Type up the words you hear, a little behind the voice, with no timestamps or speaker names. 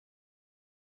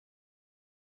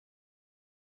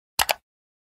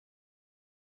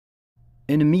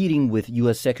In a meeting with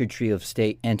U.S. Secretary of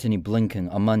State Antony Blinken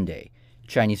on Monday,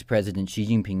 Chinese President Xi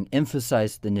Jinping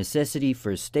emphasized the necessity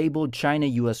for a stable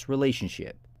China-U.S.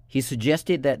 relationship. He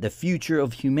suggested that the future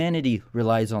of humanity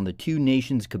relies on the two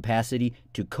nations' capacity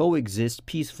to coexist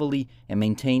peacefully and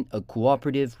maintain a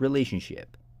cooperative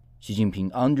relationship. Xi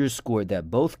Jinping underscored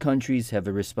that both countries have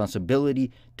a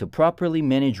responsibility to properly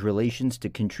manage relations to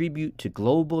contribute to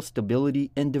global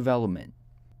stability and development.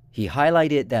 He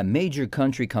highlighted that major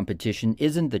country competition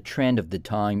isn't the trend of the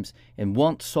times and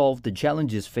won't solve the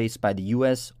challenges faced by the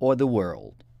U.S. or the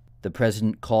world. The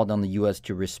president called on the U.S.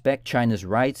 to respect China's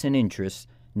rights and interests,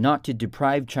 not to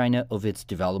deprive China of its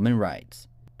development rights.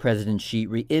 President Xi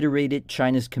reiterated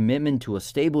China's commitment to a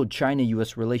stable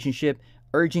China-U.S. relationship,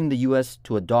 urging the U.S.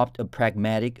 to adopt a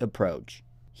pragmatic approach.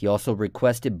 He also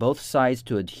requested both sides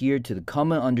to adhere to the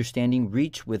common understanding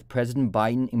reached with President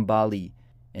Biden in Bali,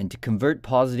 and to convert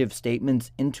positive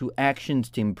statements into actions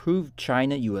to improve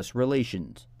China-U.S.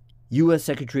 relations. U.S.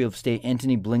 Secretary of State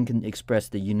Antony Blinken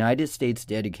expressed the United States'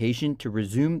 dedication to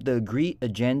resume the agreed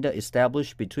agenda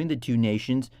established between the two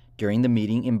nations during the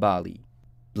meeting in Bali.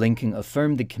 Blinken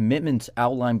affirmed the commitments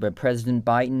outlined by President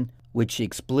Biden, which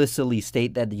explicitly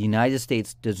state that the United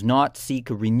States does not seek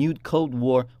a renewed Cold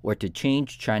War or to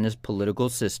change China's political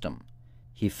system.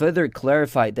 He further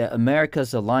clarified that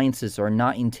America's alliances are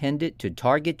not intended to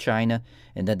target China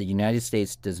and that the United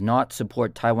States does not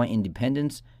support Taiwan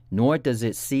independence, nor does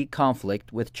it seek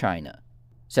conflict with China.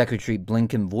 Secretary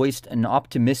Blinken voiced an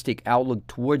optimistic outlook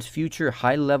towards future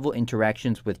high-level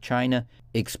interactions with China,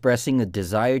 expressing a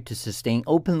desire to sustain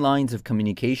open lines of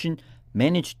communication,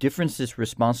 manage differences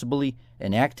responsibly,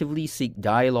 and actively seek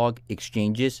dialogue,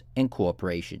 exchanges, and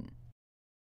cooperation.